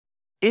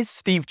Is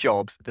Steve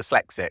Jobs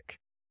dyslexic?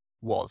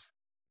 Was.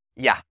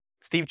 Yeah,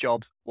 Steve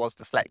Jobs was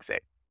dyslexic.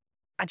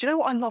 And do you know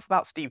what I love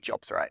about Steve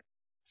Jobs, right?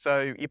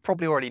 So you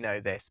probably already know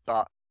this,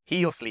 but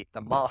he obviously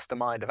the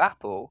mastermind of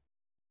Apple,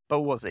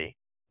 but was he?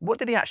 What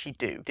did he actually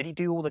do? Did he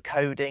do all the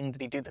coding?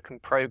 Did he do the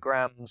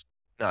programs?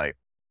 No.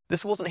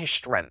 This wasn't his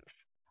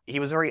strength. He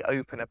was very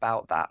open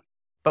about that.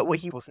 But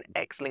he was an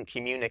excellent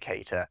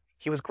communicator.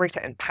 He was great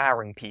at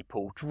empowering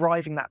people,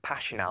 driving that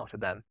passion out of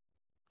them.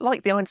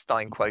 Like the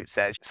Einstein quote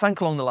says,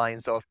 something along the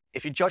lines of,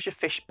 if you judge a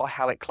fish by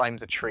how it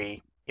climbs a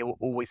tree, it will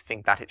always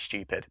think that it's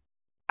stupid.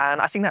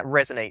 And I think that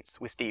resonates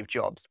with Steve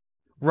Jobs.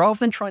 Rather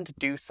than trying to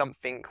do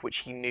something which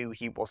he knew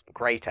he wasn't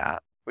great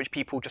at, which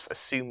people just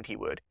assumed he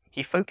would,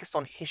 he focused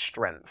on his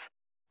strength.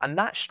 And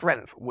that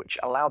strength which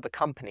allowed the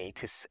company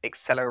to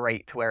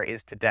accelerate to where it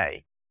is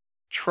today.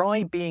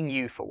 Try being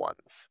you for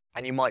once,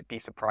 and you might be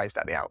surprised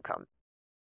at the outcome.